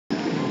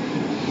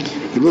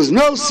It was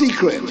no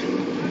secret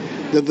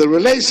that the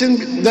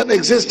relation that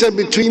existed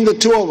between the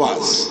two of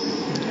us,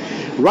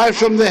 right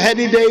from the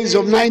heady days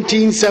of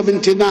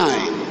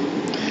 1979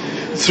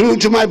 through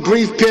to my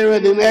brief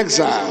period in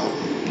exile,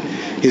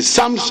 his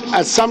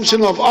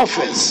assumption of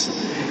office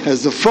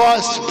as the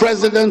first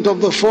president of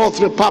the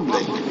Fourth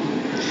Republic,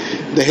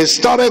 the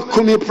historic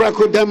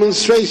Kunipreko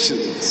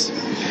demonstrations,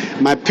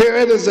 my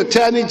period as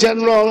Attorney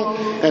General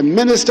and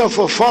Minister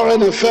for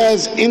Foreign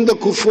Affairs in the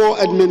Akufo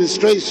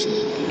administration,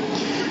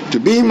 to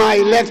be my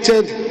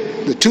elected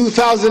the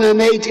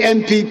 2008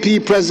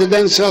 NPP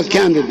presidential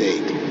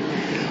candidate,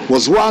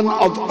 was one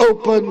of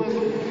open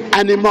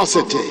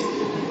animosity.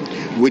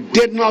 We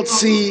did not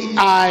see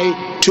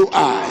eye to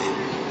eye.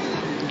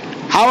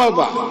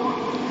 However,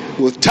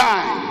 with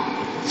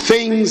time,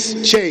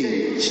 things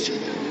changed.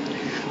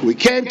 We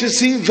came to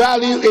see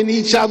value in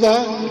each other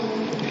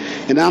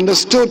and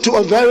understood to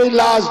a very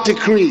large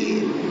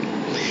degree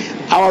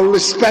our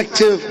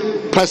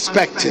respective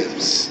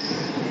perspectives.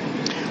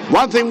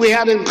 One thing we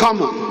had in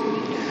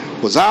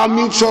common was our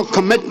mutual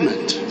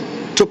commitment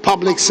to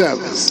public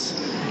service.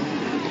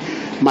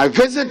 My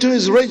visit to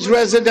his ridge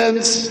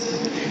residence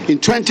in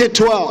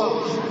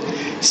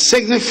 2012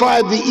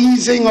 signified the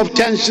easing of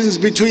tensions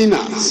between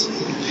us,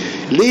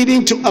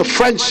 leading to a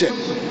friendship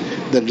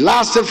that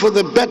lasted for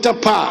the better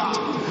part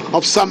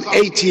of some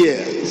 8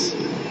 years.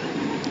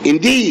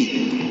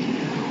 Indeed,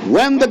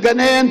 when the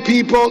Ghanaian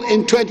people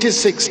in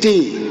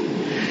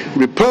 2016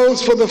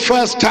 reposed for the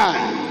first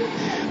time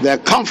their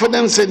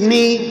confidence in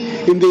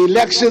me in the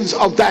elections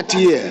of that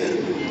year,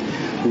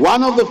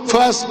 one of the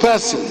first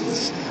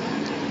persons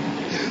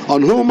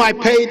on whom I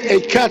paid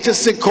a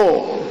courtesy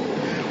call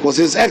was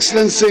His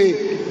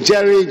Excellency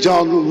Jerry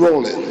John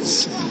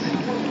Rawlings.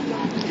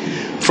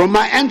 From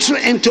my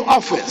entry into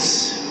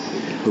office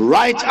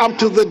right up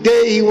to the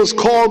day he was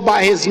called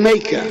by his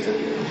maker,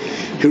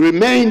 he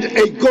remained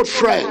a good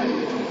friend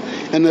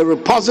and a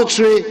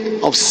repository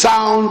of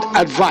sound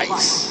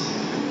advice.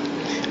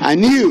 I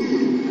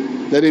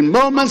knew that in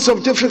moments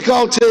of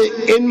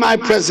difficulty in my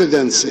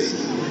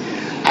presidency,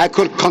 I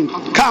could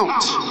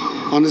count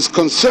on his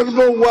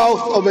considerable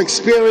wealth of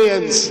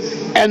experience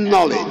and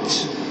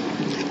knowledge.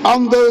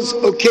 On those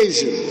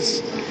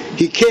occasions,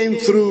 he came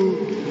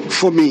through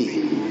for me.